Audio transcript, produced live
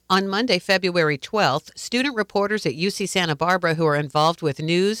On Monday, February 12th, student reporters at UC Santa Barbara who are involved with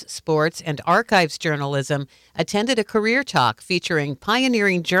news, sports, and archives journalism attended a career talk featuring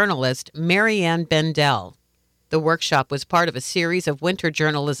pioneering journalist Marianne Bendel. The workshop was part of a series of winter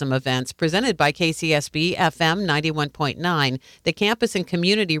journalism events presented by KCSB-FM 91.9, the campus and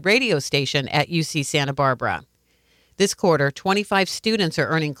community radio station at UC Santa Barbara. This quarter, 25 students are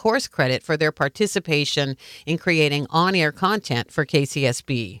earning course credit for their participation in creating on-air content for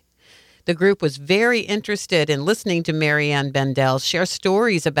KCSB. The group was very interested in listening to Marianne Bendel share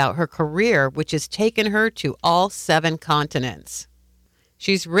stories about her career, which has taken her to all 7 continents.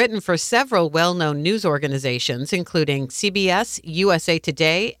 She's written for several well-known news organizations, including CBS, USA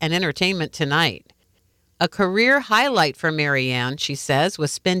Today, and Entertainment Tonight. A career highlight for Marianne, she says,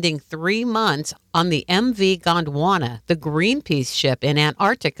 was spending 3 months on the MV Gondwana, the Greenpeace ship in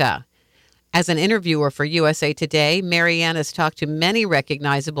Antarctica. As an interviewer for USA Today, Marianne has talked to many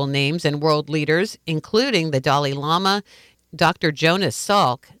recognizable names and world leaders, including the Dalai Lama, Dr. Jonas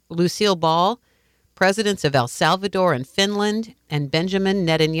Salk, Lucille Ball, presidents of El Salvador and Finland, and Benjamin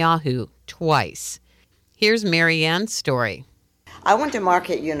Netanyahu twice. Here's Marianne's story. I went to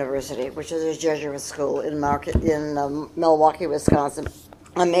Marquette University, which is a Jesuit school in Milwaukee, Wisconsin.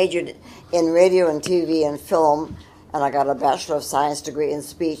 I majored in radio and TV and film, and I got a Bachelor of Science degree in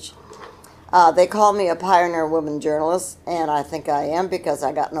speech. They call me a pioneer woman journalist, and I think I am because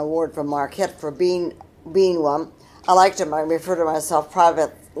I got an award from Marquette for being one. I like to refer to myself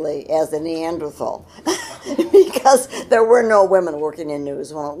privately as a Neanderthal because there were no women working in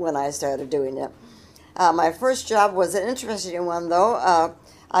news when I started doing it. My first job was an interesting one, though.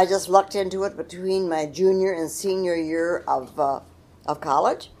 I just lucked into it between my junior and senior year of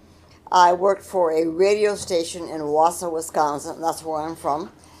college. I worked for a radio station in Wausau, Wisconsin. That's where I'm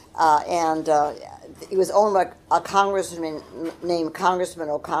from. And it was owned by a congressman named Congressman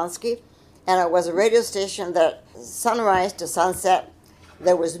Okonski. And it was a radio station that sunrise to sunset,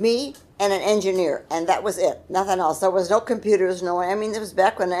 there was me and an engineer, and that was it, nothing else. There was no computers, it was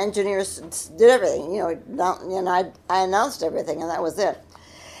back when the engineers did everything, and I announced everything, and that was it.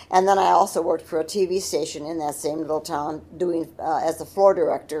 And then I also worked for a TV station in that same little town, doing as the floor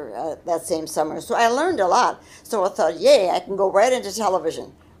director that same summer. So I learned a lot. So I thought, yay, I can go right into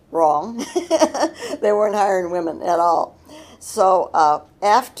television. Wrong. They weren't hiring women at all. So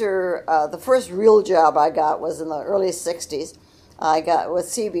after the first real job I got was in the early 60s. I got with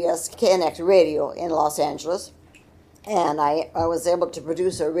CBS KNX Radio in Los Angeles, and I was able to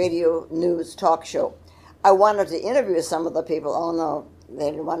produce a radio news talk show. I wanted to interview some of the people. Oh, no,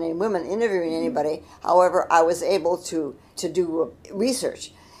 they didn't want any women interviewing anybody. However, I was able to do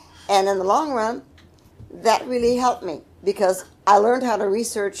research. And in the long run, that really helped me because I learned how to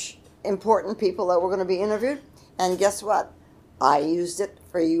research important people that were going to be interviewed. And guess what? I used it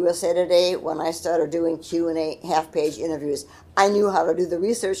for USA Today when I started doing Q&A half-page interviews. I knew how to do the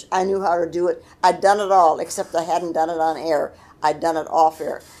research. I knew how to do it. I'd done it all, except I hadn't done it on air. I'd done it off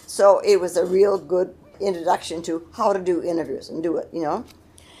air. So it was a real good introduction to how to do interviews and do it, And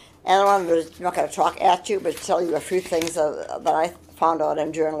I'm not going to talk at you, but tell you a few things that I found out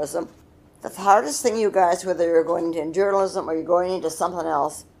in journalism. The hardest thing, you guys, whether you're going into journalism or you're going into something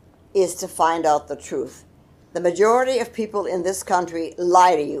else, is to find out the truth. The majority of people in this country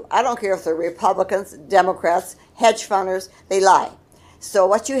lie to you. I don't care if they're Republicans, Democrats, hedge funders, they lie. So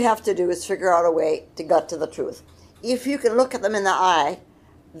what you have to do is figure out a way to get to the truth. If you can look at them in the eye,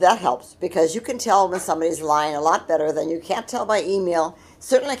 that helps because you can tell when somebody's lying a lot better than you can't tell by email.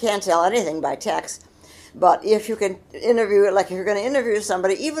 Certainly can't tell anything by text. But if you can interview it, like if you're going to interview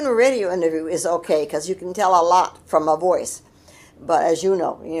somebody, even a radio interview is okay because you can tell a lot from a voice. But as you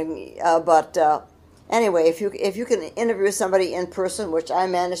know, anyway, if you can interview somebody in person, which I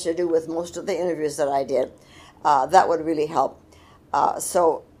managed to do with most of the interviews that I did, that would really help.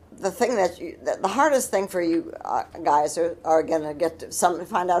 So the hardest thing for you guys are going to get to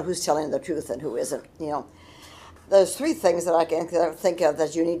find out who's telling the truth and who isn't. There's 3 things that I can think of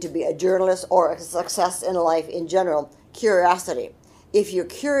that you need to be a journalist or a success in life in general. Curiosity. If you're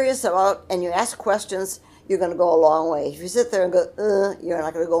curious about and you ask questions, you're going to go a long way. If you sit there and go, you're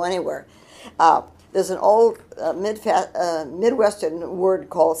not going to go anywhere. There's an old Midwestern word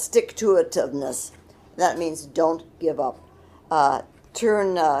called stick-to-itiveness. That means don't give up.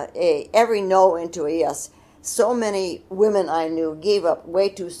 Turn every no into a yes. So many women I knew gave up way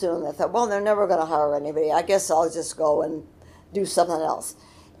too soon. They thought, well, they're never going to hire anybody. I guess I'll just go and do something else.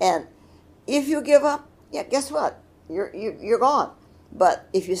 And if you give up, guess what? You're gone. But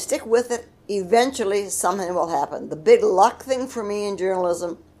if you stick with it, eventually something will happen. The big luck thing for me in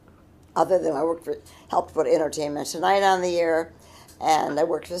journalism, other than I helped put Entertainment Tonight on the air, and I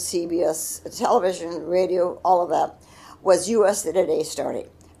worked for CBS, television, radio, all of that, was USA Today starting.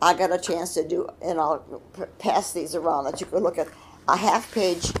 I got a chance to do, and I'll pass these around that you can look at, a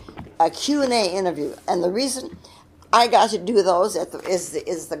half-page Q&A interview. And the reason I got to do those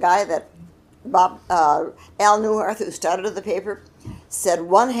is the guy that Al Newhart, who started the paper, said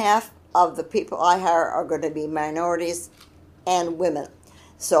one half of the people I hire are going to be minorities and women.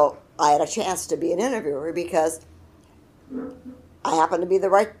 So I had a chance to be an interviewer because I happened to be the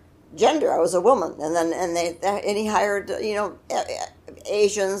right gender. I was a woman, and he hired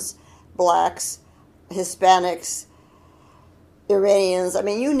Asians, blacks, Hispanics, Iranians. I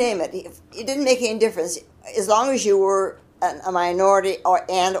mean, you name it. It didn't make any difference as long as you were a minority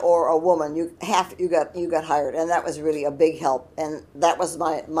or a woman. You got hired, and that was really a big help. And that was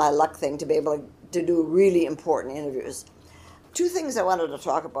my luck thing, to be able to do really important interviews. Two things I wanted to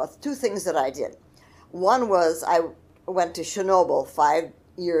talk about. Two things that I did. One was I went to Chernobyl 5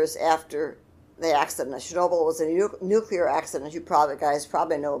 years after the accident. Chernobyl was a nuclear accident. You guys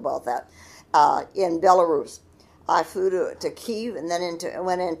probably know about that. In Belarus, I flew to Kyiv and then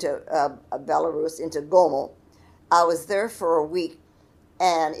went into Belarus, into Gomel. I was there for a week,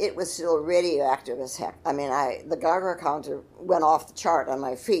 and it was still radioactive as heck. I mean, the Geiger counter went off the chart on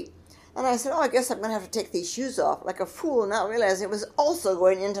my feet. And I said, I guess I'm going to have to take these shoes off, like a fool, not realizing it was also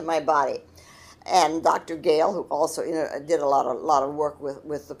going into my body. And Dr. Gale, who also did a lot of work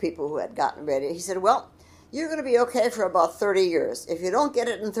with the people who had gotten ready, he said, well, you're going to be okay for about 30 years. If you don't get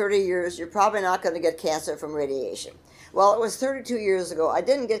it in 30 years, you're probably not going to get cancer from radiation. Well, it was 32 years ago. I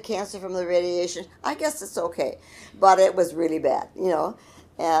didn't get cancer from the radiation. I guess it's okay. But it was really bad,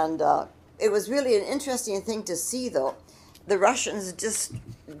 And it was really an interesting thing to see, though. The Russians just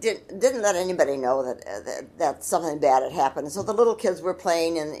didn't let anybody know that something bad had happened. So the little kids were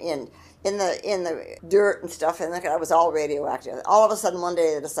playing in the dirt and stuff, and it was all radioactive. All of a sudden, one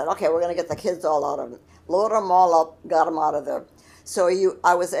day they decided, okay, we're going to get the kids all out of them. Load them all up, got them out of there. So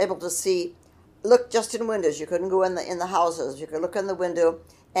I was able to look just in windows. You couldn't go in the houses. You could look in the window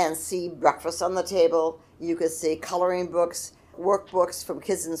and see breakfast on the table. You could see coloring books, workbooks from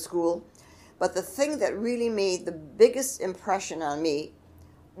kids in school. But the thing that really made the biggest impression on me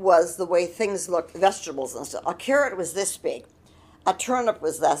was the way things looked, vegetables and stuff. A carrot was this big. A turnip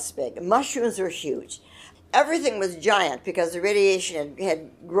was this big. Mushrooms were huge. Everything was giant because the radiation had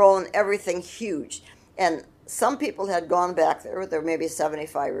grown everything huge. And some people had gone back there. They were maybe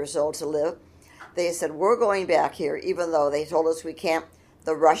 75 years old to live. They said, we're going back here, even though they told us we can't.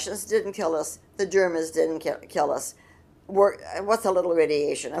 The Russians didn't kill us. The Germans didn't kill us. What's a little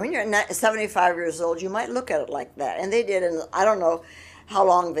radiation? I mean, you're 75 years old. You might look at it like that. And they did, and I don't know how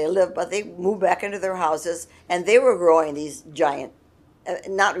long they lived, but they moved back into their houses, and they were growing these giant,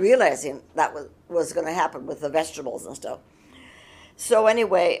 not realizing that was going to happen with the vegetables and stuff. So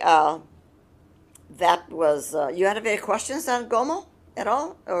anyway, that was, you had any questions on Gomel at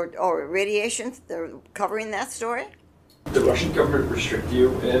all? Or radiation, covering that story? Did the Russian government restrict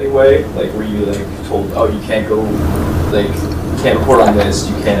you in any way? Like, were you told, oh, you can't go, you can't report on this,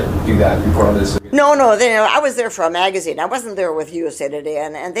 you can't do that, report on this? No, I was there for a magazine. I wasn't there with USA Today,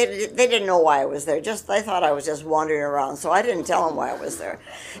 and they didn't know why I was there. They thought I was just wandering around, so I didn't tell them why I was there.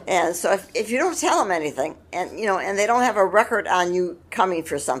 And so if you don't tell them anything, and they don't have a record on you coming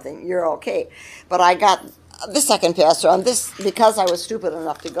for something, you're okay. But I got this second pass on this because I was stupid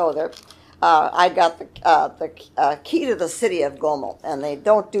enough to go there. I got the key to the city of Gomel, and they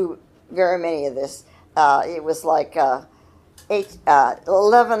don't do very many of this. It was like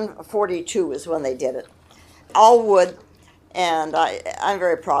 1142 is when they did it. All wood, and I'm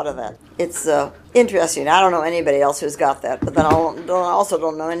very proud of that. It's interesting. I don't know anybody else who's got that, but then I also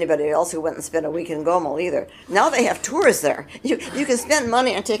don't know anybody else who went and spent a week in Gomel either. Now they have tours there. You can spend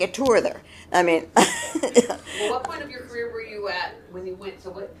money and take a tour there. I mean... Well, what point of your career were you at when you went?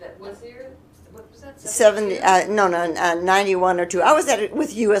 So what was the year? What was that? 91 or 2. I was at it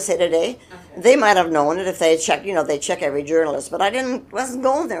with USA Today. Okay. They might have known it if they had checked. They check every journalist, but I wasn't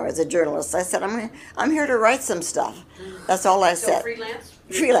going there as a journalist. I said I'm here to write some stuff. That's all I said. So freelance?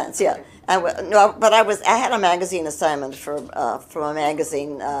 Freelance, yeah. Okay. But I had a magazine assignment from a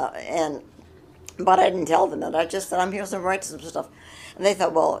magazine, but I didn't tell them that. I just said I'm here to write some stuff, and they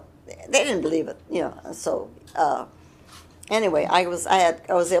thought, well, they didn't believe it, So anyway, I was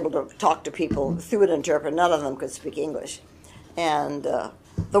able to talk to people through an interpreter. None of them could speak English, and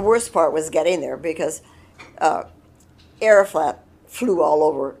the worst part was getting there because Aeroflot flew all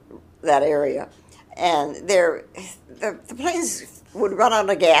over that area, and the planes would run out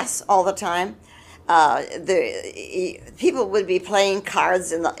of gas all the time. people would be playing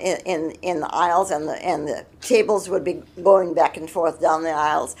cards in the aisles, and the tables would be going back and forth down the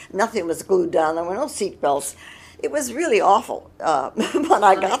aisles. Nothing was glued down. There were no seat belts. It was really awful when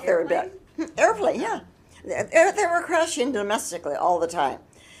I got there. Airplane, yeah. They were crashing domestically all the time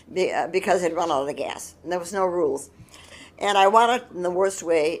because they'd run out of gas, and there was no rules. And I wanted, in the worst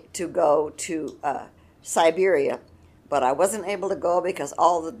way, to go to Siberia, but I wasn't able to go because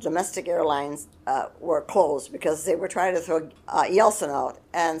all the domestic airlines were closed because they were trying to throw Yeltsin out.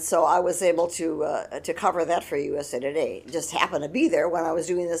 And so I was able to cover that for USA Today. It just happened to be there when I was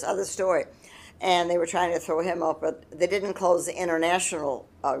doing this other story. And they were trying to throw him out, but they didn't close the international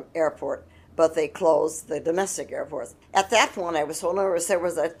airport, but they closed the domestic airports. At that point, I was so nervous. There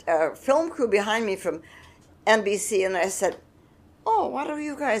was a film crew behind me from NBC, and I said, "Oh, what have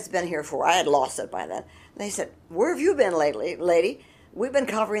you guys been here for?" I had lost it by then. And they said, "Where have you been lately, lady?" "We've been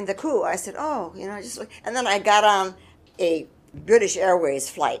covering the coup." I said, "Oh, just..." And then I got on a British Airways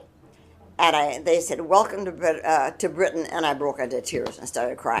flight, and they said, "Welcome to Britain," and I broke into tears and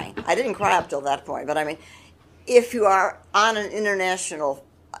started crying. I didn't cry up till that point, but I mean, if you are on an international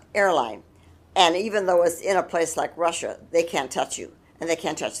airline, and even though it's in a place like Russia, they can't touch you, and they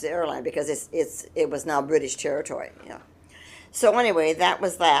can't touch the airline because it was now British territory. So anyway, that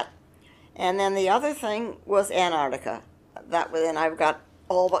was that. And then the other thing was Antarctica. And I've got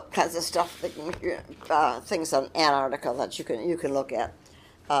all kinds of stuff, things on Antarctica that you can look at.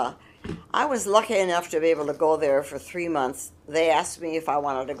 I was lucky enough to be able to go there for 3 months. They asked me if I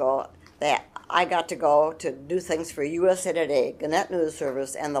wanted to go. I got to go to do things for USA Today, Gannett News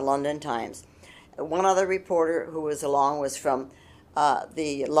Service, and the London Times. One other reporter who was along was from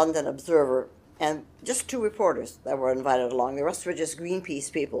the London Observer, and just 2 reporters that were invited along. The rest were just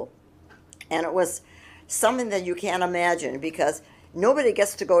Greenpeace people. And it was something that you can't imagine because nobody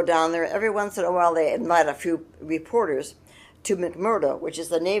gets to go down there. Every once in a while they invite a few reporters to McMurdo, which is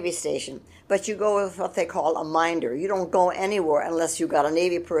the Navy station, but you go with what they call a minder. You don't go anywhere unless you got a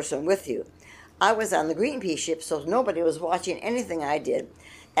Navy person with you. I was on the Greenpeace ship, so nobody was watching anything I did,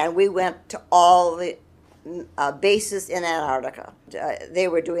 and we went to all the bases in Antarctica. They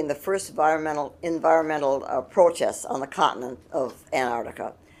were doing the first environmental protests on the continent of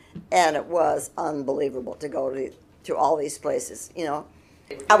Antarctica, and it was unbelievable to go to all these places.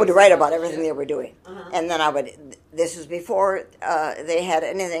 I would write about everything they were doing, and then this was before they had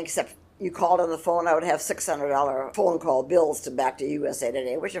anything except you called on the phone. I would have $600 phone call bills back to USA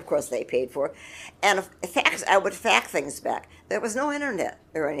Today, which of course they paid for, and I would fax things back. There was no internet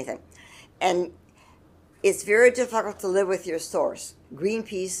or anything, and it's very difficult to live with your source.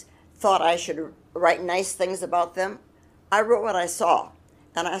 Greenpeace thought I should write nice things about them. I wrote what I saw.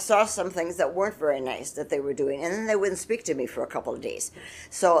 And I saw some things that weren't very nice that they were doing, and then they wouldn't speak to me for a couple of days.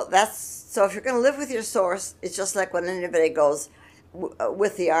 So if you're going to live with your source, it's just like when anybody goes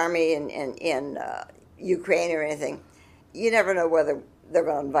with the army in Ukraine or anything. You never know whether they're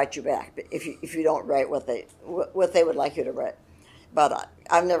going to invite you back if you don't write what they would like you to write. But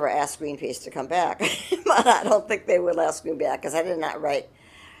I've never asked Greenpeace to come back, but I don't think they would ask me back because I did not write.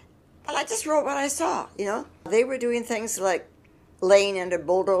 But I just wrote what I saw. They were doing things like laying under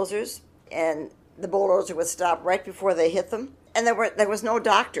bulldozers, and the bulldozer would stop right before they hit them. And there was no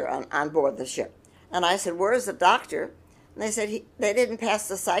doctor on board the ship. And I said, "Where's the doctor?" And they said they didn't pass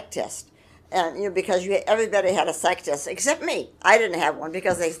the psych test. And because everybody had a psych test except me. I didn't have one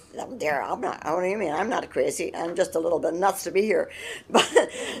because they said, I'm not. What do you mean? I'm not crazy. I'm just a little bit nuts to be here.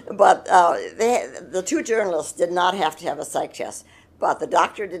 But the 2 journalists did not have to have a psych test. But the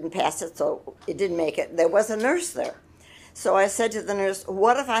doctor didn't pass it, so it didn't make it. There was a nurse there. So I said to the nurse,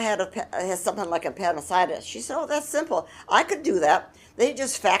 "What if I had something like appendicitis?" She said, "Oh, that's simple. I could do that. They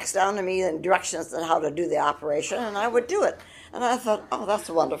just fax down to me the directions on how to do the operation, and I would do it." And I thought, "Oh, that's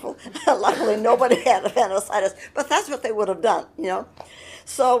wonderful." Luckily, nobody had appendicitis, but that's what they would have done,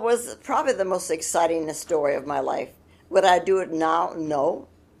 So it was probably the most exciting story of my life. Would I do it now? No.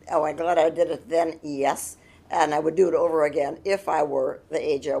 Oh, I'm glad I did it then? Yes. And I would do it over again if I were the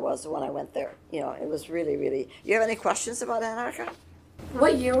age I was when I went there. It was really, really... You have any questions about Antarctica?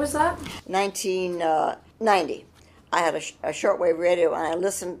 What year was that? 1990. I had a shortwave radio, and I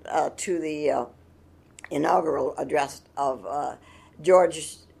listened to the inaugural address of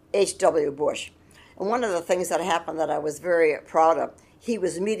George H.W. Bush. And one of the things that happened that I was very proud of, he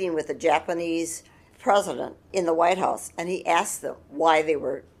was meeting with the Japanese president in the White House, and he asked them why they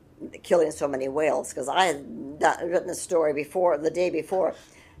were killing so many whales, because I had written a story the day before,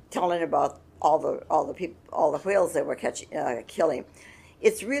 telling about all the whales they were killing.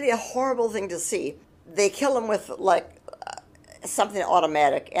 It's really a horrible thing to see. They kill them with something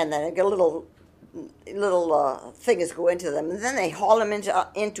automatic, and then they get a little things go into them, and then they haul them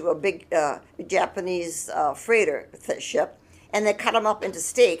into a big Japanese freighter ship, and they cut them up into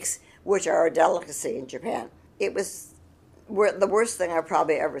steaks, which are a delicacy in Japan. It was the worst thing I've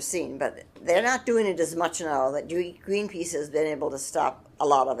probably ever seen, but they're not doing it as much now. That Greenpeace has been able to stop a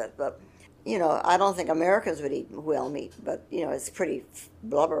lot of it, but I don't think Americans would eat whale meat, but it's pretty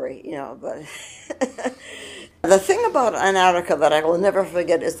blubbery, but. The thing about Antarctica that I will never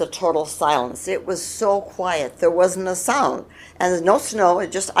forget is the total silence. It was so quiet. There wasn't a sound. And there's no snow,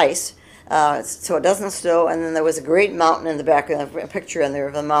 it's just ice. So it doesn't snow. And then there was a great mountain in the background, a picture in there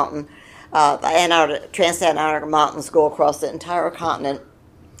of a mountain. The Trans-Antarctic Mountains go across the entire continent.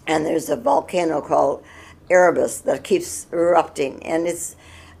 And there's a volcano called Erebus that keeps erupting. And it's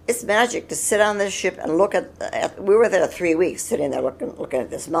magic to sit on this ship and look at we were there 3 weeks sitting there looking at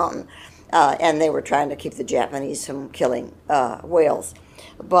this mountain. And they were trying to keep the Japanese from killing whales.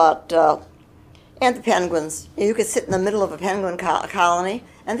 But, and the penguins. You could sit in the middle of a penguin colony,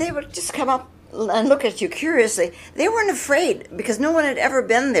 and they would just come up and look at you curiously. They weren't afraid, because no one had ever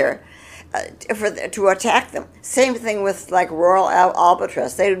been there to attack them. Same thing with, like, royal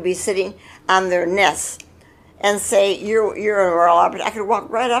albatross. They would be sitting on their nests and say, you're a royal albatross. I could walk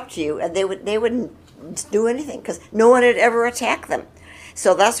right up to you, and they wouldn't do anything, because no one had ever attacked them.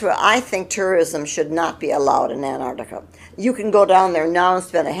 So that's where I think tourism should not be allowed in Antarctica. You can go down there now and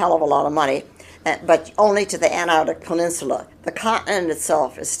spend a hell of a lot of money, but only to the Antarctic Peninsula. The continent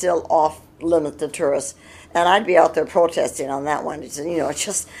itself is still off limit to tourists, and I'd be out there protesting on that one. It's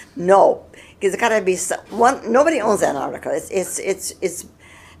just no, because it's got to be one. Nobody owns Antarctica. It's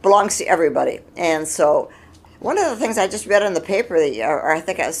belongs to everybody, and so. One of the things I just read in the paper, or I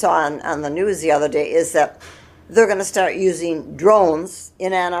think I saw on the news the other day, is that they're going to start using drones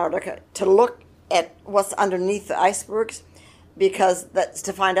in Antarctica to look at what's underneath the icebergs, because that's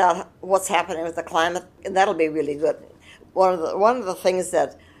to find out what's happening with the climate, and that'll be really good. One of the things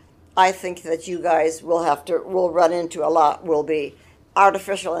that I think that you guys will run into a lot will be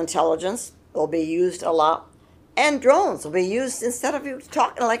artificial intelligence will be used a lot, and drones will be used instead of you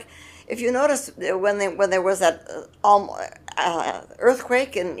talking. Like, if you notice when there was that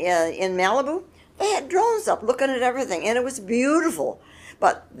earthquake in Malibu, they had drones up looking at everything, and it was beautiful.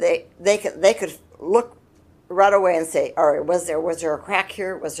 But they could look right away and say, all right, was there a crack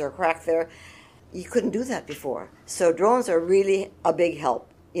here? Was there a crack there? You couldn't do that before. So drones are really a big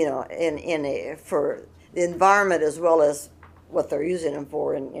help, for the environment as well as what they're using them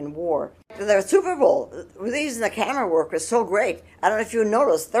for in war. The Super Bowl, using the camera work was so great. I don't know if you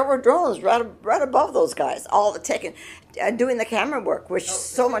noticed, there were drones right above those guys, all doing the camera work, which is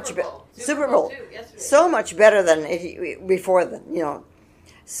so much better. Super Bowl, so much better than before then,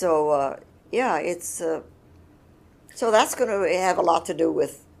 So so that's going to have a lot to do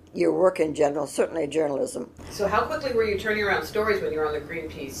with your work in general, certainly journalism. So how quickly were you turning around stories when you were on the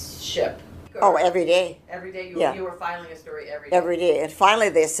Greenpeace ship? Oh, every day. Every day you were filing a story every day. Every day. And finally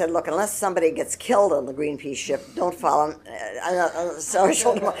they said, look, unless somebody gets killed on the Greenpeace ship, don't file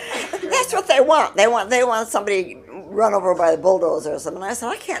social. That's what they want. They want somebody run over by the bulldozer or something. I said,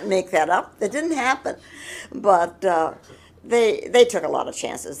 I can't make that up. It didn't happen. But they took a lot of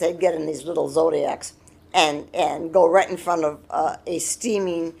chances. They'd get in these little Zodiacs and go right in front of a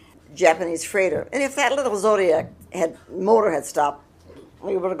steaming Japanese freighter. And if that little Zodiac motor had stopped,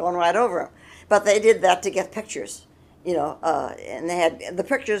 we would have gone right over him. But they did that to get pictures, and they had the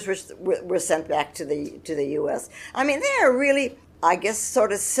pictures which were sent back to the U.S. I mean, they are really, I guess,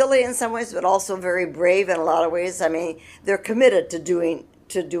 sort of silly in some ways, but also very brave in a lot of ways. I mean, they're committed to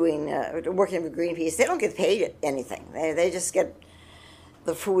working with Greenpeace. They don't get paid anything. They just get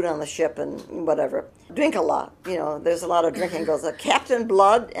the food on the ship and whatever. Drink a lot. There's a lot of drinking goes on. Captain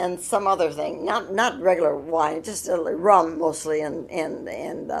Blood and some other thing. Not regular wine, just rum mostly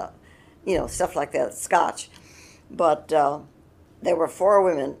and stuff like that, scotch. But there were 4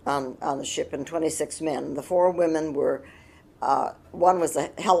 women on the ship and 26 men. The 4 women were, one was a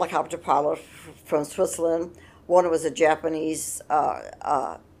helicopter pilot from Switzerland, one was a Japanese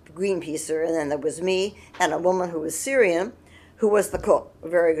Greenpeacer, and then there was me and a woman who was Syrian, who was the cook, a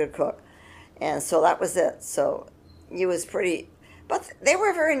very good cook. And so that was it. So it was pretty, but they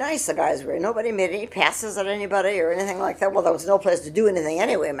were very nice, the guys were. Nobody made any passes at anybody or anything like that. Well, there was no place to do anything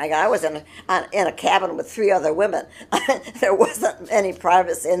anyway. My God, I was in a cabin with 3 other women. There wasn't any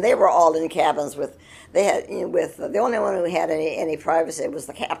privacy, and they were all in cabins with, the only one who had any privacy was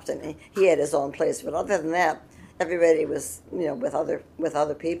the captain. He had his own place, but other than that, everybody was, with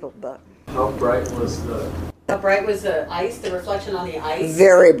other people. But how bright was How bright was the ice, the reflection on the ice?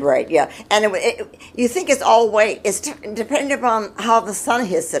 Very bright, yeah. And you think it's all white. It's depending upon how the sun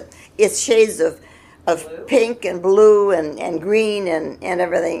hits it. It's shades of pink and blue and green and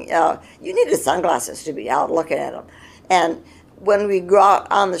everything. You needed sunglasses to be out looking at them. And when we go out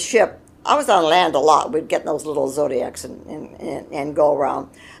on the ship, I was on land a lot. We'd get in those little Zodiacs and go around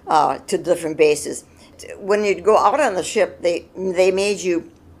to different bases. When you'd go out on the ship, they made you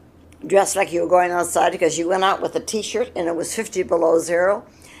dress like you were going outside because you went out with a T-shirt and it was 50 below zero.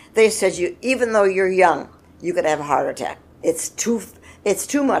 They said even though you're young, you could have a heart attack. It's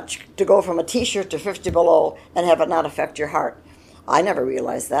too much to go from a T-shirt to 50 below and have it not affect your heart. I never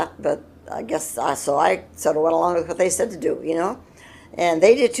realized that, but I guess I sort of went along with what they said to do, you know. And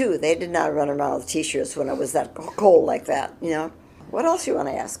they did too. They did not run around with T-shirts when it was that cold like that, you know. What else you want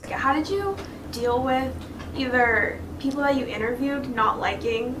to ask? How did you deal with either people that you interviewed not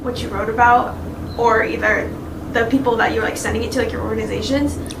liking what you wrote about, or either the people that you were sending it to, your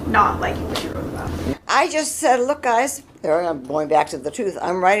organizations, not liking what you wrote about? I just said, look, guys, I'm going back to the truth.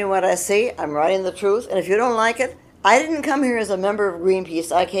 I'm writing what I see. I'm writing the truth. And if you don't like it, I didn't come here as a member of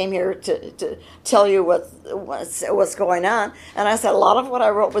Greenpeace. I came here to tell you what's going on. And I said a lot of what I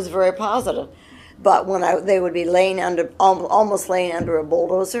wrote was very positive. But when they would be almost laying under a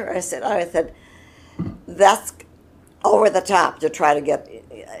bulldozer, I said, that's over the top to try to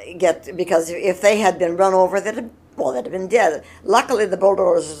get because if they had been run over, they'd have been dead. Luckily, the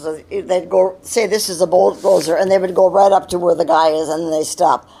bulldozers, they'd go say this is a bulldozer, and they would go right up to where the guy is, and then they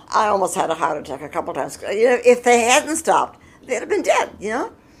stop. I almost had a heart attack a couple times. If they hadn't stopped, they'd have been dead, you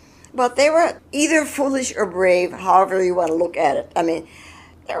know. But they were either foolish or brave, however you want to look at it. I mean,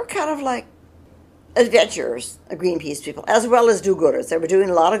 they were kind of like adventurers, Greenpeace people, as well as do-gooders. They were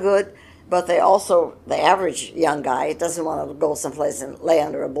doing a lot of good, but they also, the average young guy doesn't want to go someplace and lay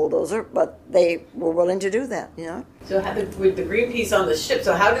under a bulldozer, but they were willing to do that, you know. So with the Greenpeace on the ship,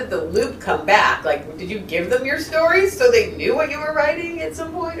 so how did the loop come back? Did you give them your stories so they knew what you were writing at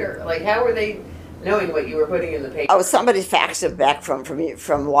some point? Or, how were they knowing what you were putting in the paper? Oh, somebody faxed it back from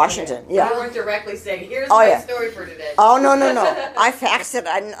Washington. Okay. Yeah. You weren't directly saying, here's my story for today. Oh, no. I faxed it.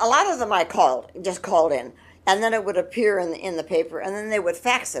 A lot of them I just called in. And then it would appear in the paper, and then they would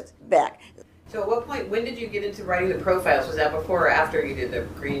fax it back. So at what point, when did you get into writing the profiles? Was that before or after you did the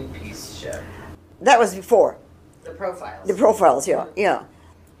Greenpeace show? That was before. The profiles? The profiles, yeah.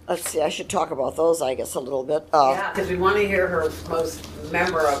 Let's see, I should talk about those, I guess, a little bit. Yeah, because we want to hear her most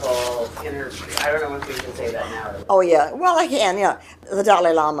memorable interview. I don't know if we can say that now. Oh, yeah. Well, I can, yeah. The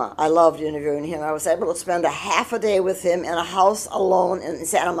Dalai Lama. I loved interviewing him. I was able to spend a half a day with him in a house alone in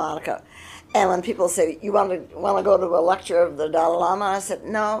Santa Monica. And when people say, you want to go to a lecture of the Dalai Lama? I said,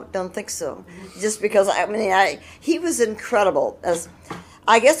 no, don't think so. Just because, he was incredible.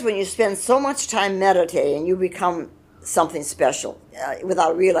 I guess when you spend so much time meditating, you become something special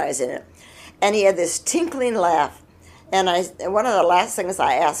without realizing it. And he had this tinkling laugh. And one of the last things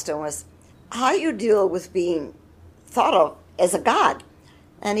I asked him was, how do you deal with being thought of as a god?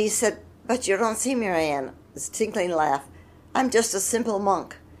 And he said, but you don't see me, Marianne. This tinkling laugh. I'm just a simple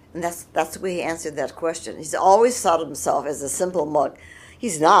monk. And that's the way he answered that question. He's always thought of himself as a simple monk.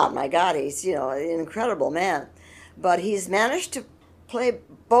 He's not, my God, he's, an incredible man. But he's managed to play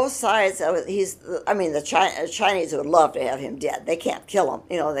both sides. The Chinese would love to have him dead. They can't kill him.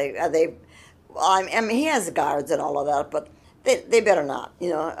 He has guards and all of that, but they better not,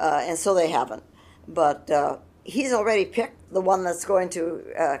 and so they haven't. But he's already picked the one that's going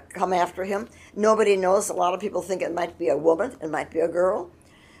to come after him. Nobody knows. A lot of people think it might be a woman, it might be a girl.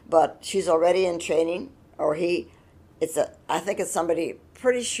 But she's already in training, I think it's somebody,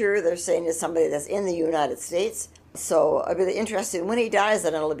 pretty sure they're saying it's somebody that's in the United States. So I'd be interested, when he dies,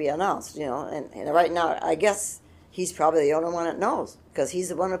 then it'll be announced, and right now, I guess he's probably the only one that knows, because he's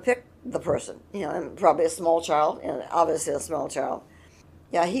the one who picked the person, and probably a small child, and obviously a small child.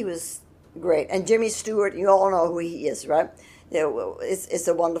 Yeah, he was great. And Jimmy Stewart, you all know who he is, right? It's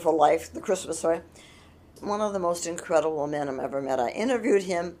a Wonderful Life, the Christmas story. One of the most incredible men I've ever met. I interviewed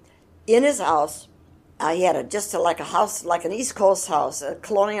him in his house. He had a house, like an East Coast house, a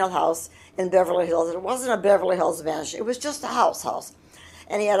colonial house in Beverly Hills. It wasn't a Beverly Hills mansion. It was just a house.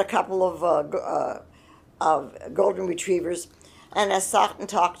 And he had a couple of golden retrievers. And I sat and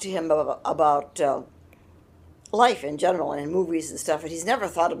talked to him about life in general and movies and stuff. And he's never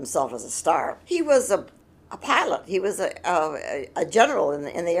thought of himself as a star. He was a pilot. He was a general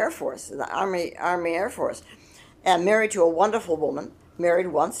in the Air Force, in the Army Air Force, and married to a wonderful woman. Married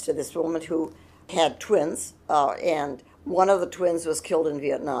once to this woman who had twins, and one of the twins was killed in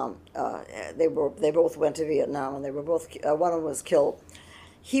Vietnam. They both went to Vietnam, and they were both. One of them was killed.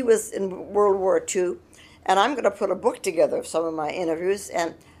 He was in World War II, And I'm going to put a book together of some of my interviews,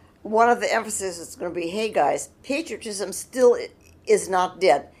 and one of the emphasis is going to be, hey guys, patriotism still is not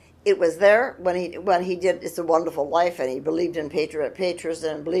dead. It was there when he did It's a Wonderful Life, and he believed in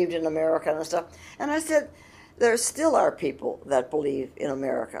patriotism and believed in America and stuff. And I said, there still are people that believe in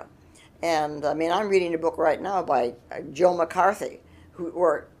America. And I mean, I'm reading a book right now by Joe McCarthy,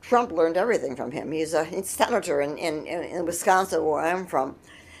 where Trump learned everything from him. He's a senator in Wisconsin, where I'm from.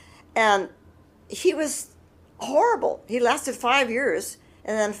 And he was horrible. He lasted 5 years,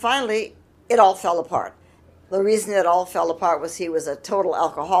 and then finally it all fell apart. The reason it all fell apart was he was a total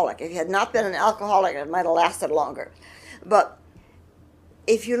alcoholic. If he had not been an alcoholic, it might have lasted longer. But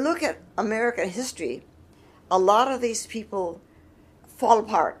if you look at American history, a lot of these people fall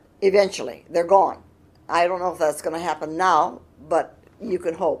apart eventually. They're gone. I don't know if that's going to happen now, but you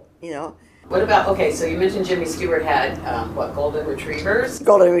can hope, you know. What about, okay, so you mentioned Jimmy Stewart had, golden retrievers?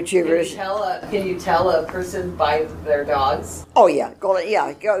 Golden retrievers. Can you tell a person by their dogs? Oh, yeah.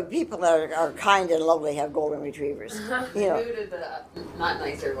 People that are kind and lovely have golden retrievers. You know. Who did the not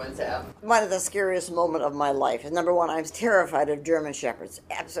nicer ones have? One of the scariest moments of my life is, number one, I was terrified of German Shepherds.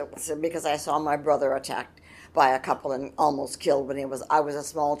 Absolutely. Because I saw my brother attacked by a couple and almost killed when I was a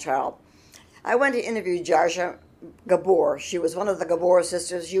small child. I went to interview Jarja Gabor. She was one of the Gabor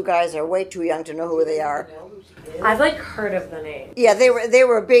sisters. You guys are way too young to know who they are. I've heard of the name. Yeah, they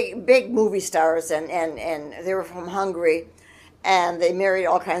were big movie stars, and they were from Hungary, and they married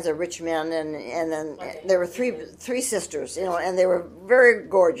all kinds of rich men, and then there were three sisters, you know, and they were very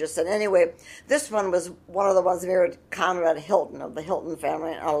gorgeous. And anyway, this one was one of the ones married Conrad Hilton of the Hilton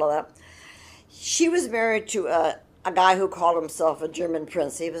family and all of that. She was married to a guy who called himself a German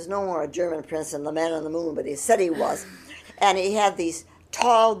prince. He was no more a German prince than the Man on the Moon, but he said he was. And he had these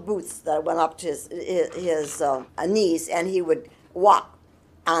tall boots that went up to his knees, and he would walk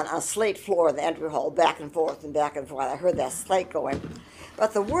on a slate floor in the entry hall, back and forth and back and forth. I heard that slate going.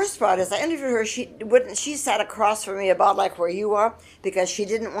 But the worst part is, I interviewed her. She sat across from me about like where you are, because she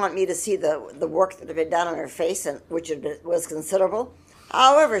didn't want me to see the work that had been done on her face, and which was considerable.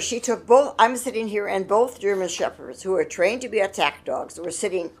 However, she took both. I'm sitting here, and both German Shepherds, who are trained to be attack dogs, were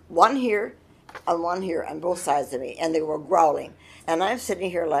sitting one here and one here on both sides of me, and they were growling. And I'm sitting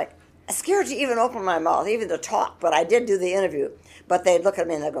here like, scared to even open my mouth, even to talk, but I did do the interview. But they'd look at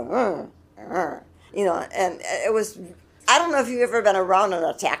me and they'd go, you know, and it was, I don't know if you've ever been around an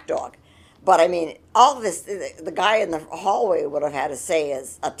attack dog, but I mean, all this, the guy in the hallway would have had to say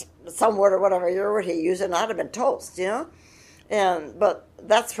is some word or whatever your word he used, and I'd have been toast, you know? But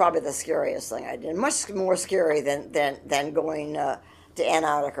that's probably the scariest thing I did. Much more scary than going to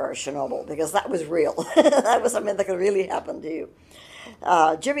Antarctica or Chernobyl, because that was real. That was something that could really happen to you.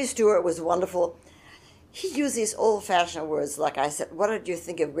 Jimmy Stewart was wonderful. He used these old-fashioned words, like I said, what did you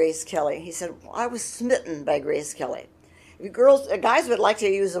think of Grace Kelly? He said, well, I was smitten by Grace Kelly. If guys would like to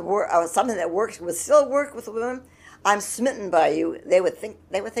use a word, something that would still work with women. I'm smitten by you. They would think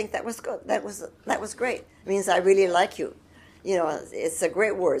that was good. That was great. It means I really like you. You know, it's a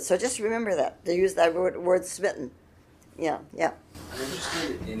great word. So just remember that, to use that word smitten. Yeah. I'm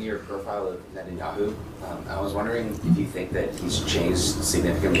interested in your profile of Netanyahu. I was wondering if you think that he's changed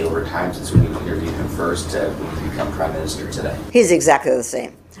significantly over time since when you interviewed him first to when he's become prime minister today. He's exactly the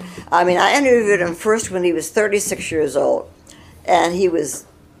same. I mean, I interviewed him first when he was 36 years old, and he was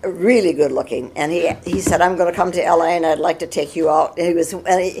really good looking. And he said, I'm going to come to LA and I'd like to take you out.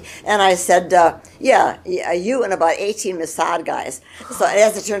 And I said, yeah, you and about 18 Mossad guys. So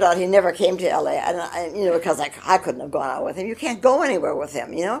as it turned out, he never came to LA, and because I couldn't have gone out with him. You can't go anywhere with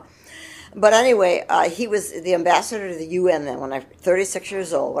him, you know. But anyway, he was the ambassador to the UN then, 36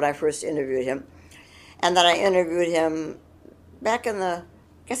 years old, when I first interviewed him. And then I interviewed him back in the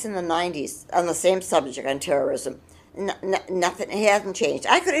 90s on the same subject, on terrorism. Nothing. He hasn't changed.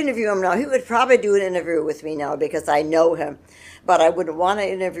 I could interview him now. He would probably do an interview with me now because I know him. But I wouldn't want to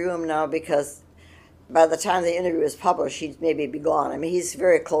interview him now because by the time the interview is published, he'd maybe be gone. I mean, he's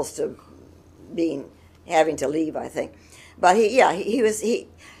very close to having to leave, I think. But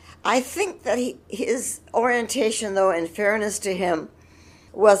I think that his orientation, though, in fairness to him,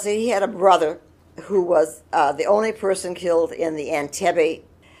 was that he had a brother who was the only person killed in the Entebbe.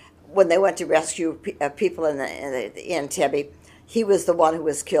 When they went to rescue people in the Entebbe, he was the one who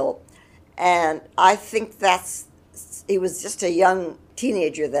was killed. And I think he was just a young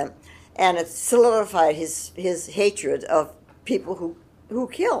teenager then, and it solidified his hatred of people who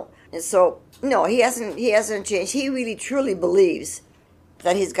kill. And so, no, he hasn't changed. He really truly believes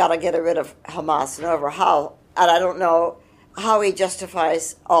that he's got to get rid of Hamas, and over how. And I don't know how he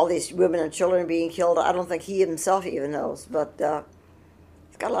justifies all these women and children being killed. I don't think he himself even knows, but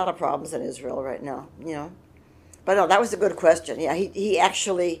got a lot of problems in Israel right now, But no, that was a good question. Yeah, he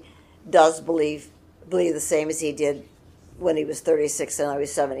actually does believe the same as he did when he was 36 and I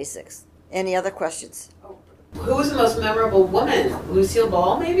was 76. Any other questions? Who was the most memorable woman? Lucille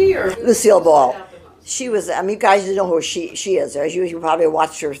Ball, maybe? Or Lucille Ball. She was, you guys know who she is. You probably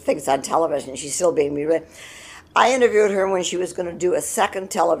watched her things on television. She's still being read. I interviewed her when she was going to do a second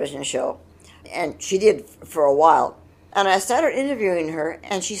television show, and she did for a while. And I started interviewing her,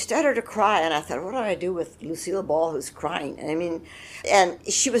 and she started to cry, and I thought, what did I do with Lucille Ball who's crying? And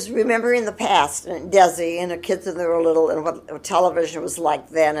she was remembering the past, and Desi and her kids when they were little, and what television was like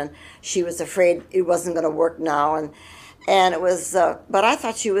then, and she was afraid it wasn't going to work now, and it was. But I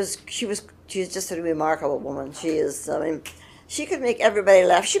thought she was just a remarkable woman. She is. She could make everybody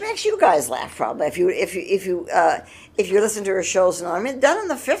laugh. She makes you guys laugh, probably if you listen to her shows now. Done in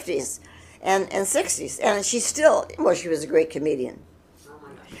the 50s. And 60s, and she was a great comedian. Oh my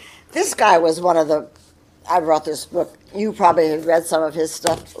gosh. This guy was one of the, I wrote this book, you probably have read some of his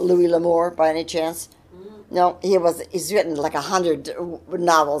stuff, Louis L'Amour, by any chance? Mm-hmm. No, he's written like 100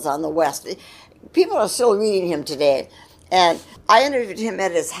 novels on the West. People are still reading him today, and I interviewed him at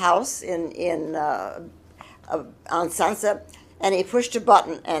his house on Sunset, and he pushed a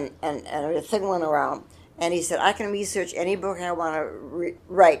button, and a thing went around. And he said, I can research any book I want to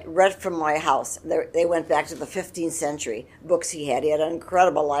write right from my house. They went back to the 15th century books he had. He had an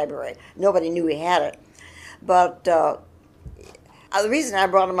incredible library. Nobody knew he had it. But the reason I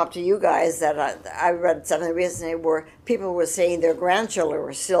brought him up to you guys, that I read something recently where people were saying their grandchildren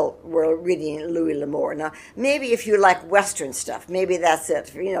were reading Louis L'Amour. Now, maybe if you like Western stuff, maybe that's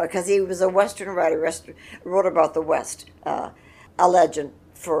it. Because he was a Western writer, wrote about the West, a legend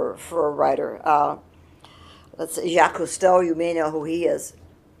for a writer. Let's see, Jacques Cousteau, you may know who he is.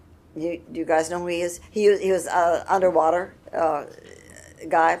 Do you guys know who he is? He was an underwater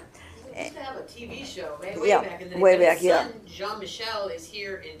guy. He used to have a TV show way back in the day. Way back, his son, Jean-Michel, is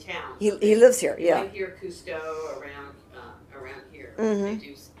here in town. He lives here, You might hear Cousteau around here.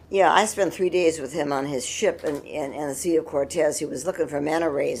 Mm-hmm. Yeah, I spent 3 days with him on his ship in the Sea of Cortez. He was looking for manta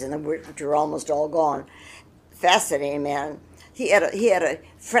rays, which were almost all gone. Fascinating man. He had a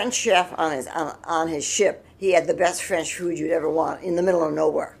French chef on his ship. He had the best French food you'd ever want in the middle of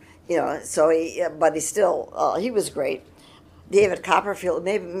nowhere, So he was great. David Copperfield,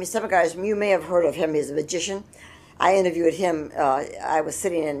 maybe some guys you may have heard of him. He's a magician. I interviewed him. I was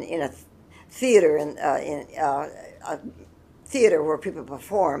sitting in a theater a theater where people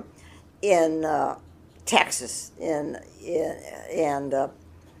perform in Texas, and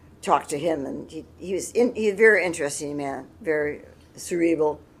talked to him, and he's a very interesting man, very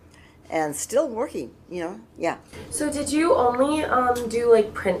cerebral. And still working, yeah. So did you only do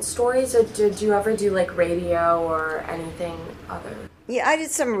like print stories, or did you ever do like radio or anything other? Yeah, I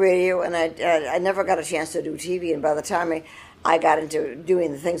did some radio, and I never got a chance to do TV. And by the time I got into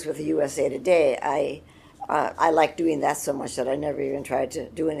doing the things with the USA Today, I liked doing that so much that I never even tried to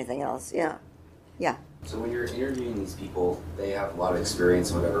do anything else. Yeah. So when you're interviewing these people, they have a lot of experience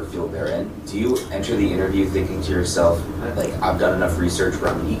in whatever field they're in. Do you enter the interview thinking to yourself, like, I've done enough research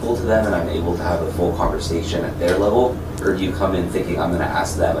where I'm equal to them and I'm able to have a full conversation at their level? Or do you come in thinking I'm going to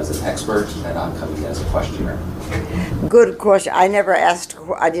ask them as an expert and I'm coming in as a questioner? Good question.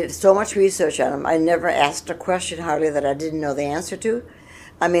 I did so much research on them. I never asked a question hardly that I didn't know the answer to.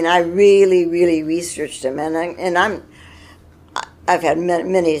 I really, really researched them, and I've had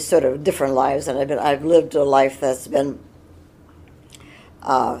many sort of different lives, and I've lived a life that's been.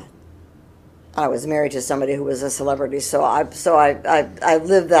 I was married to somebody who was a celebrity, so I've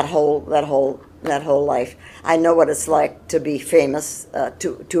lived that whole life. I know what it's like to be famous,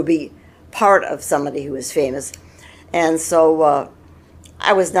 to be part of somebody who is famous, and so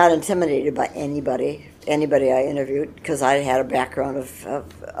I was not intimidated by anybody I interviewed, because I had a background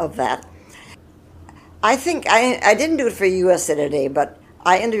of that. I think I didn't do it for USA Today, but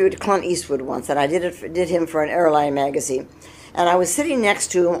I interviewed Clint Eastwood once, and I did him for an airline magazine. And I was sitting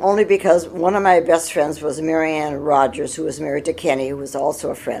next to him only because one of my best friends was Marianne Rogers, who was married to Kenny, who was also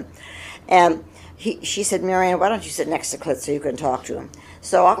a friend. And she said, Marianne, why don't you sit next to Clint so you can talk to him?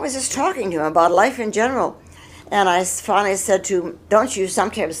 So I was just talking to him about life in general. And I finally said to him, don't you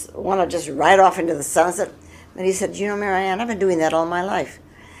sometimes want to just ride off into the sunset? And he said, Marianne, I've been doing that all my life.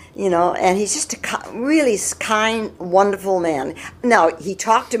 And he's just a really kind, wonderful man. Now, he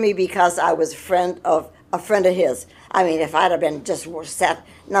talked to me because I was a friend of his. If I'd have been just sat,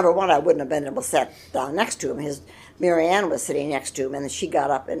 number one, I wouldn't have been able to sit down next to him. Marianne was sitting next to him, and then she got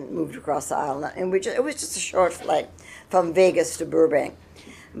up and moved across the aisle. And it was just a short flight from Vegas to Burbank.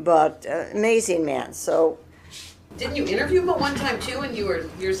 But amazing man. So Didn't you interview him at one time too? And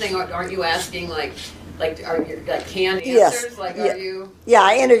you're saying, aren't you asking like are you like canned Yes. answers? Like, Yeah. are you? Yeah,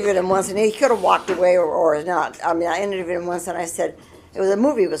 I interviewed him once, and he could have walked away or not. I mean, I interviewed him once, and I said, it was a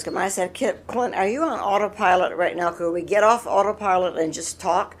movie was coming. I said, Clint, are you on autopilot right now? Could we get off autopilot and just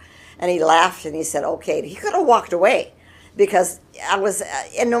talk? And he laughed, and he said, okay. He could have walked away because I was,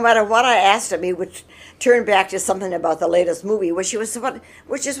 and no matter what I asked him, he would turn back to something about the latest movie, which is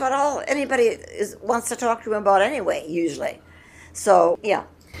what all anybody wants to talk to him about anyway, usually. So, yeah.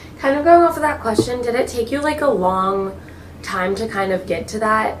 Kind of going off of that question, did it take you like a long time to kind of get to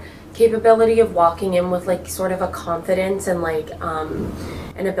that capability of walking in with like sort of a confidence and like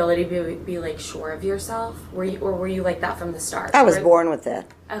an ability to be like sure of yourself? Were you like that from the start? I was born with that.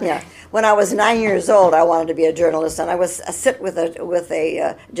 Okay. Yeah. When I was 9 years old, I wanted to be a journalist, and I sit with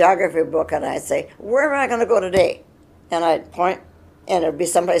a geography book, and I'd say, "Where am I going to go today?" And I'd point, and it'd be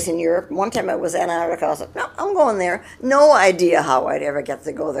someplace in Europe. One time it was Antarctica. I said, "No, I'm going there." No idea how I'd ever get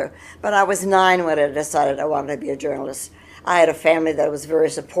to go there. But I was 9 when I decided I wanted to be a journalist. I had a family that was very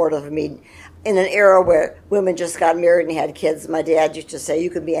supportive of me. In an era where women just got married and had kids, my dad used to say, "You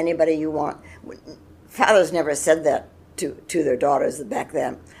can be anybody you want." Fathers never said that to their daughters back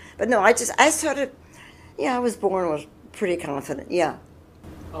then. But no, I was born was pretty confident, yeah.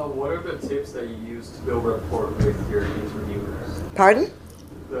 What are the tips that you use to build rapport with your interviewers? Pardon?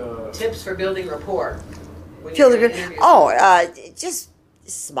 The Tips for building rapport. When you're in interviews. Just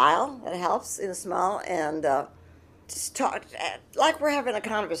smile. It helps. Smile and just talk like we're having a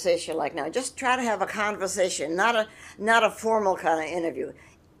conversation like now. Just try to have a conversation, not a formal kind of interview.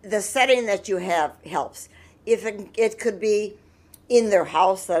 The setting that you have helps. If it could be in their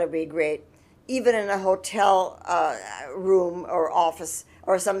house, that would be great. Even in a hotel room or office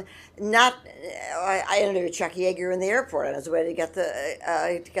or something. I interviewed Chuck Yeager in the airport on his way to get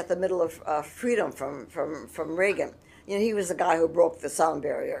the Medal of Freedom from Reagan. You know, he was the guy who broke the sound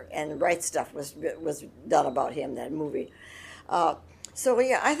barrier, and Right Stuff was done about him, that movie. So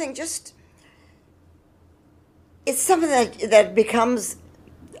yeah, I think just it's something that becomes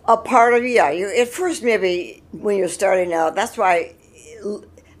a part of you. At first, maybe when you're starting out, that's why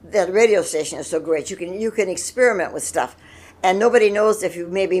that radio station is so great. You can experiment with stuff, and nobody knows if you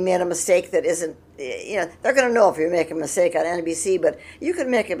maybe made a mistake that isn't. They're going to know if you make a mistake on NBC, but you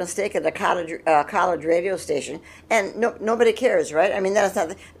can make a mistake at a college radio station, and nobody cares, right? I mean,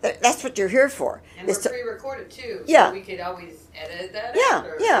 that's what you're here for. And we're pre-recorded too, so yeah. we could always edit that Yeah, out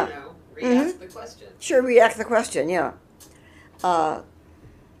or, yeah. re-ask the question. Sure, re-ask the question, yeah.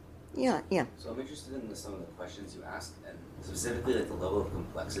 Yeah. So I'm interested in some of the questions you asked, and specifically like the level of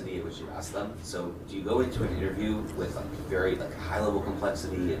complexity at which you ask them. So do you go into an interview with like very high level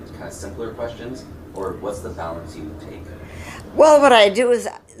complexity and kind of simpler questions, or what's the balance you take? Well, what I do is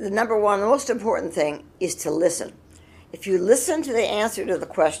the most important thing is to listen. If you listen to the answer to the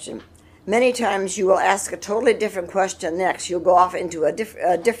question, many times you will ask a totally different question next. You'll go off into a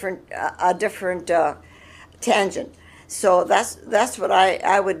different tangent. So that's what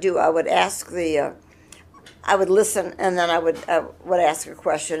I would do. I would ask I would listen, and then I would ask a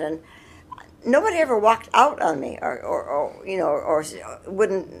question, and nobody ever walked out on me or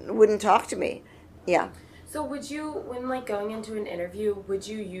wouldn't talk to me. Yeah. So would you, when going into an interview, would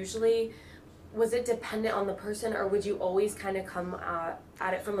you usually, was it dependent on the person, or would you always kind of come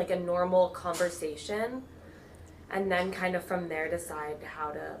at it from a normal conversation, and then kind of from there decide how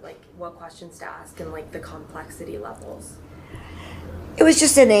to what questions to ask and the complexity levels? It was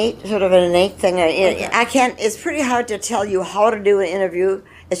just an innate thing. I can't. It's pretty hard to tell you how to do an interview.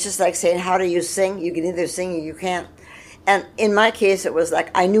 It's just like saying, how do you sing? You can either sing or you can't. And in my case, it was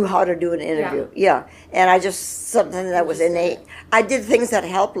I knew how to do an interview. Yeah. And I just, something that was innate. I did things that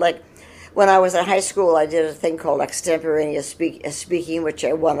helped. When I was in high school, I did a thing called extemporaneous speaking, which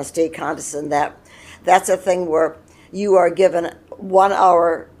I won a state contest in that. That's a thing where you are given 1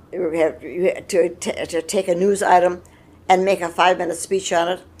 hour to take a news item and make a 5-minute speech on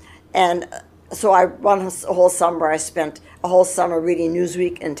it. And so I won a whole summer. I spent a whole summer reading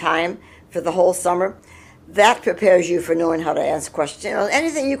Newsweek and Time for the whole summer. That prepares you for knowing how to answer questions.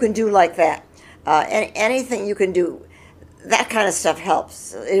 Anything you can do like that, anything you can do, that kind of stuff helps.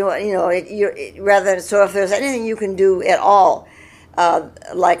 So if there's anything you can do at all,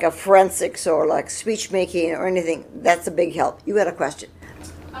 like a forensics or speech making or anything, that's a big help. You had a question.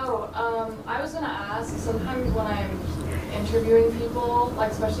 I was going to ask, sometimes when I'm interviewing people,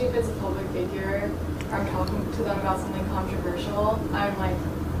 especially if it's a public figure, or I'm talking to them about something controversial, I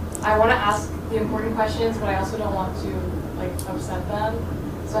want to ask the important questions, but I also don't want to upset them.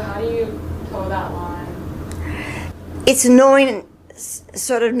 So how do you toe that line? It's knowing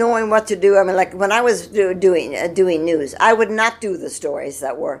sort of knowing what to do. I mean, like when I was doing news, I would not do the stories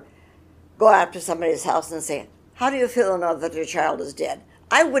that were go after somebody's house and say, "How do you feel now that your child is dead?"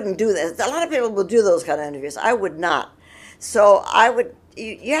 I wouldn't do that. A lot of people will do those kind of interviews. I would not. So I would.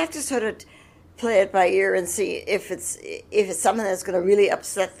 You have to sort of play it by ear and see if it's something that's going to really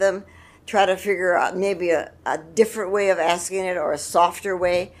upset them. Try to figure out maybe a different way of asking it or a softer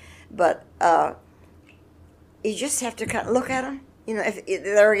way, but you just have to kind of look at them. You know, if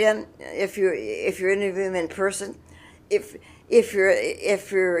there again, if you're interviewing them in person, if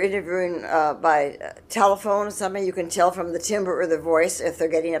you're interviewing by telephone or something, you can tell from the timbre or the voice if they're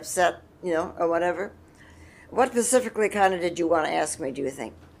getting upset, you know, or whatever. What specifically kind of did you want to ask me, do you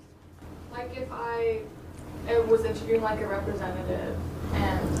think? Like if I was interviewing like a representative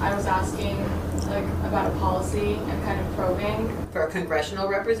and I was asking like about a policy and kind of probing. For a congressional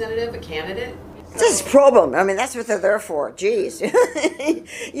representative, a candidate? Just probe them. I mean, that's what they're there for. Jeez.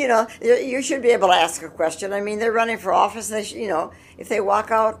 You know, you should be able to ask a question. I mean, they're running for office. They should, you know, if they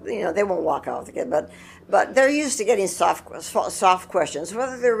walk out, you know, they won't walk out again. But they're used to getting soft questions,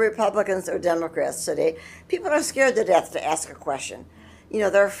 whether they're Republicans or Democrats today. People are scared to death to ask a question. You know,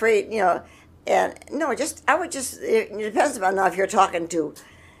 they're afraid, you know, and no, it depends on now if you're talking to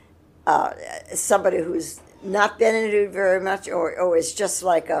somebody who's not been interviewed very much or is just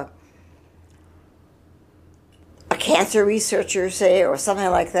like a cancer researcher, say, or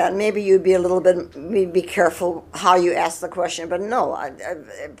something like that. Maybe you'd be a little bit, be careful how you ask the question. But no,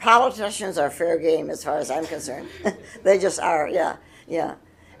 politicians are fair game as far as I'm concerned. They just are, yeah.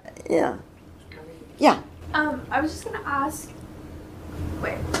 I was just gonna ask.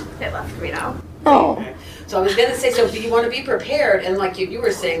 Wait, it left me now. Oh. So I was going to say, so you want to be prepared, and like you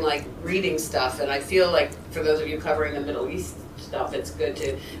were saying, like reading stuff, and I feel like for those of you covering the Middle East stuff, it's good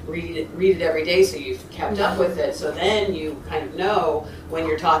to read it every day so you've kept up with it, so then you kind of know when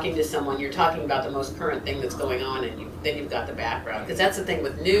you're talking to someone, you're talking about the most current thing that's going on, and then you've got the background. Because that's the thing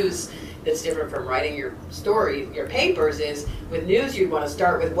with news that's different from writing your story, your papers, is with news you'd want to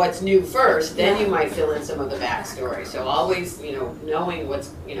start with what's new first, then you might fill in some of the backstory. So always, you know, knowing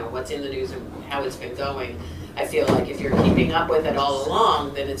what's in the news and how it's been going. I feel like if you're keeping up with it all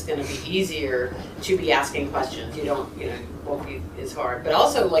along, then it's going to be easier to be asking questions. You won't be as hard. But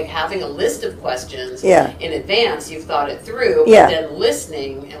also, like having a list of questions in advance, you've thought it through. But then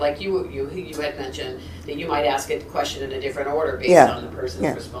listening, like you had mentioned, that you might ask a question in a different order based on the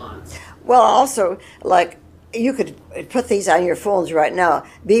person's response. Well, also, like you could put these on your phones right now.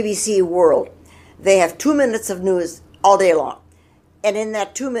 BBC World, they have 2 minutes of news all day long. And in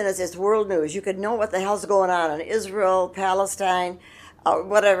that 2 minutes, it's world news. You could know what the hell's going on in Israel, Palestine,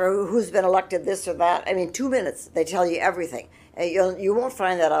 whatever, who's been elected, this or that. I mean, 2 minutes, they tell you everything. You won't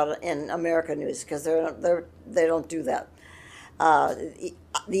find that out in American news because they don't do that.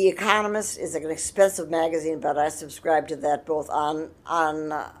 The Economist is an expensive magazine, but I subscribe to that both online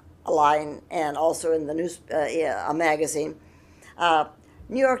and also in the news a magazine.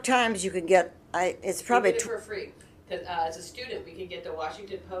 New York Times, you can get. It's probably you get it for free. As a student, we can get the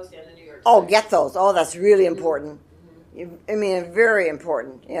Washington Post and the New York Times. Oh, get those. Oh, that's really important. I mean, very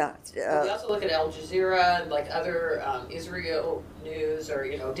important, yeah. We also look at Al Jazeera and like other Israel news or,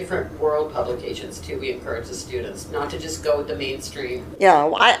 different world publications too. We encourage the students not to just go with the mainstream. Yeah,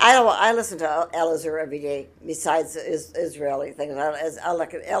 well, I listen to Al Jazeera every day besides Israeli things. I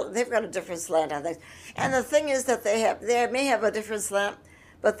look at they've got a different slant on things. And the thing is that they may have a different slant,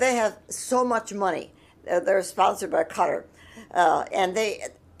 but they have so much money. They're sponsored by Qatar. And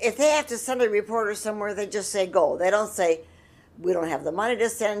if they have to send a reporter somewhere, they just say go. They don't say, we don't have the money to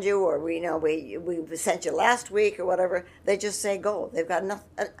send you, or we sent you last week, or whatever. They just say go. They've got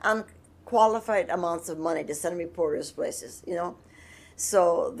unqualified amounts of money to send reporters places,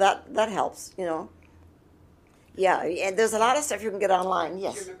 So that helps, Yeah, and there's a lot of stuff you can get online,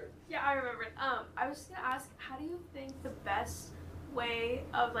 yes. Yeah, I remember. I was just going to ask, how do you think the best way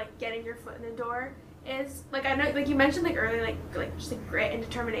of, getting your foot in the door is, I know, you mentioned, earlier, just, grit and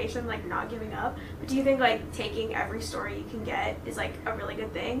determination, not giving up, but do you think, taking every story you can get is, a really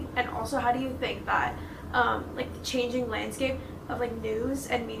good thing? And also, how do you think that, the changing landscape of, news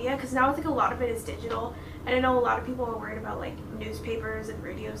and media, because now I think a lot of it is digital, and I know a lot of people are worried about, newspapers and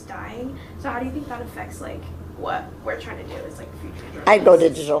radios dying, so how do you think that affects, what we're trying to do is, future journalism? I'd go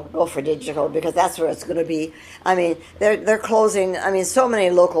for digital, because that's where it's going to be. I mean, they're closing, so many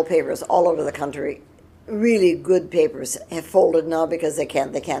local papers all over the country, really good papers, have folded now because they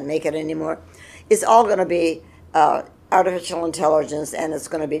can't make it anymore. It's all going to be artificial intelligence, and it's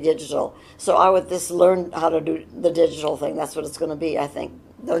going to be digital. So I would just learn how to do the digital thing. That's what it's going to be, I think.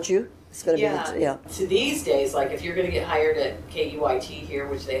 don't you? It's going to Yeah. be, yeah. So these days, like if you're going to get hired at KUIT here,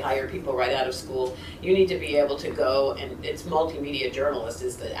 which they hire people right out of school, you need to be able to go, and it's multimedia journalist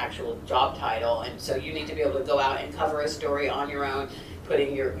is the actual job title, and so you need to be able to go out and cover a story on your own,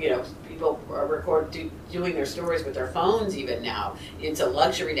 putting your, people are doing their stories with their phones even now. It's a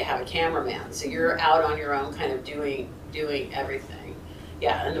luxury to have a cameraman, so you're out on your own kind of doing everything.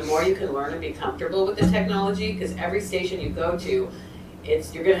 Yeah, and the more you can learn and be comfortable with the technology, because every station you go to,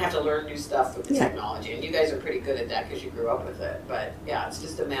 you're going to have to learn new stuff with the technology, and you guys are pretty good at that because you grew up with it. But yeah, it's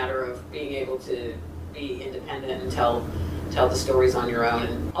just a matter of being able to be independent and tell the stories on your own.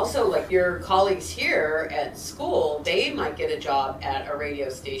 And also, like your colleagues here at school, they might get a job at a radio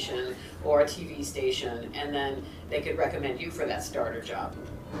station or a TV station, and then they could recommend you for that starter job.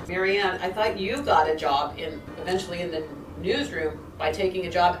 Marianne, I thought you got a job eventually in the newsroom by taking a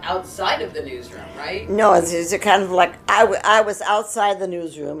job outside of the newsroom, right? No, it's a kind of like I was outside the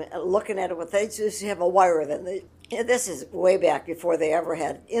newsroom looking at it. What they used to have a wire then. This is way back before they ever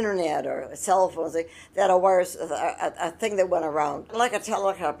had internet or cell phones. They had a wire, a thing that went around like a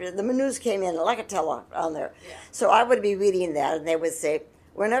telecopter. The news came in like a tele on there. Yeah. So I would be reading that, and they would say,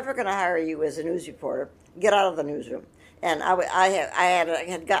 "We're never going to hire you as a news reporter. Get out of the newsroom." And I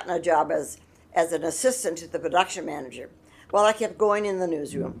had gotten a job as an assistant to the production manager. Well, I kept going in the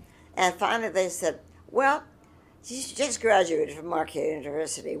newsroom, and finally they said, "Well, you just graduated from Marquette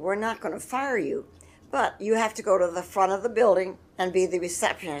University. We're not going to fire you, but you have to go to the front of the building and be the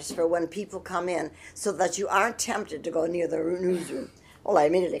receptionist for when people come in so that you aren't tempted to go near the newsroom." Well, I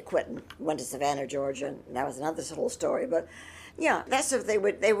immediately quit and went to Savannah, Georgia, and that was another whole story. But yeah, that's if they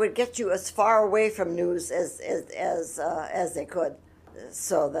would get you as far away from news as they could,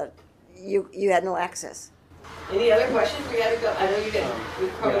 so that you had no access. Any other questions? We got to go. I know we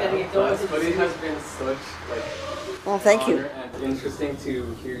probably got to get going. But it has been such Well, thank you. And interesting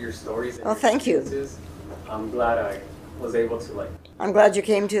to hear your stories. And thank you. I'm glad I was able to I'm glad you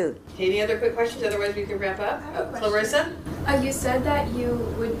came too. Any other quick questions? Otherwise, we can wrap up. Clarissa? You said that you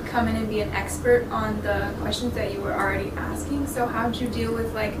would come in and be an expert on the questions that you were already asking. So how did you deal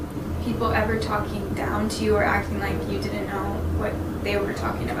with people ever talking down to you or acting like you didn't know what they were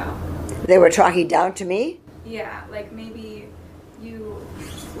talking about? They were talking down to me? Yeah, like maybe you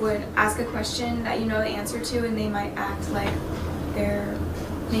would ask a question that you know the answer to, and they might act like they're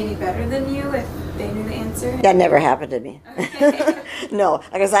maybe better than you if they knew the answer. That never happened to me. Okay. No,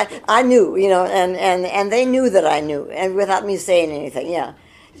 because I knew, and they knew that I knew, and without me saying anything, yeah.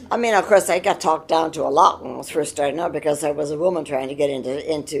 I mean, of course, I got talked down to a lot when I was first starting out because I was a woman trying to get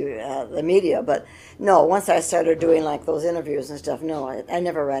into the media. But no, once I started doing those interviews and stuff, no, I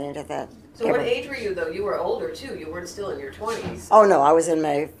never ran into that. So ever. What age were you, though? You were older, too. You weren't still in your 20s. Oh, no, I was in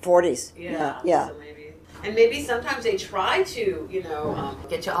my 40s. Yeah. So maybe sometimes they try to,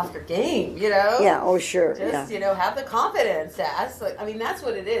 get you off your game, Yeah, oh, sure. Just, have the confidence. That's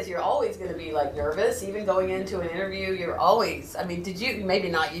what it is. You're always going to be, nervous. Even going into an interview, you're always, did you, maybe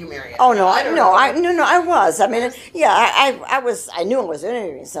not you, Marianne. Oh, no, I was. I mean, yeah, I knew I was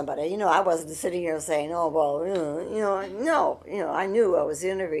interviewing somebody. I wasn't sitting here saying, oh, well, no, I knew I was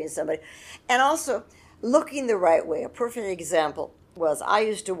interviewing somebody. And also, looking the right way, a perfect example was I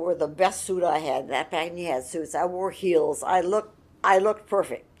used to wear the best suit I had. That back when you had suits, I wore heels. I looked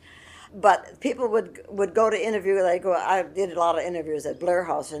perfect. But people would go to interview. I did a lot of interviews at Blair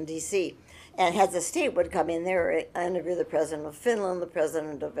House in D.C. And heads of state would come in there and interview the president of Finland, the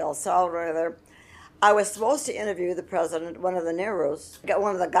president of El Salvador. I was supposed to interview the president, one of the Nehrus,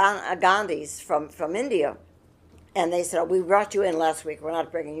 one of the Gandhis from India. And they said, oh, we brought you in last week. We're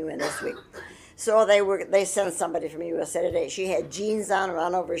not bringing you in this week. So they sent somebody from USA Today. She had jeans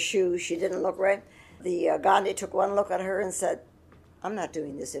on over shoes. She didn't look right. The Gandhi took one look at her and said, I'm not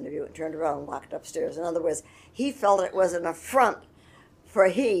doing this interview, and turned around and walked upstairs. In other words, he felt it was an affront for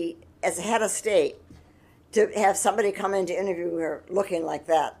he, as head of state, to have somebody come in to interview her looking like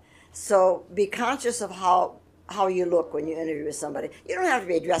that. So be conscious of how you look when you interview somebody. You don't have to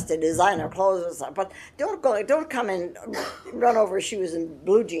be dressed in designer clothes or something, but don't come in run over shoes and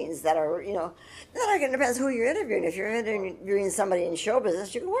blue jeans that are, that depends who you're interviewing. If you're interviewing somebody in show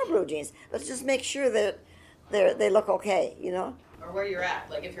business, you can wear blue jeans, but just make sure that they look okay, Or where you're at.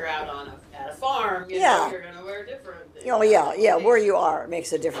 Like if you're out at a farm, you're going to wear different things. Oh, yeah, where you are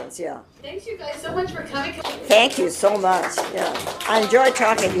makes a difference, yeah. Thanks you guys so much for coming. Thank you so much, yeah. I enjoyed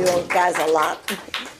talking to you guys a lot.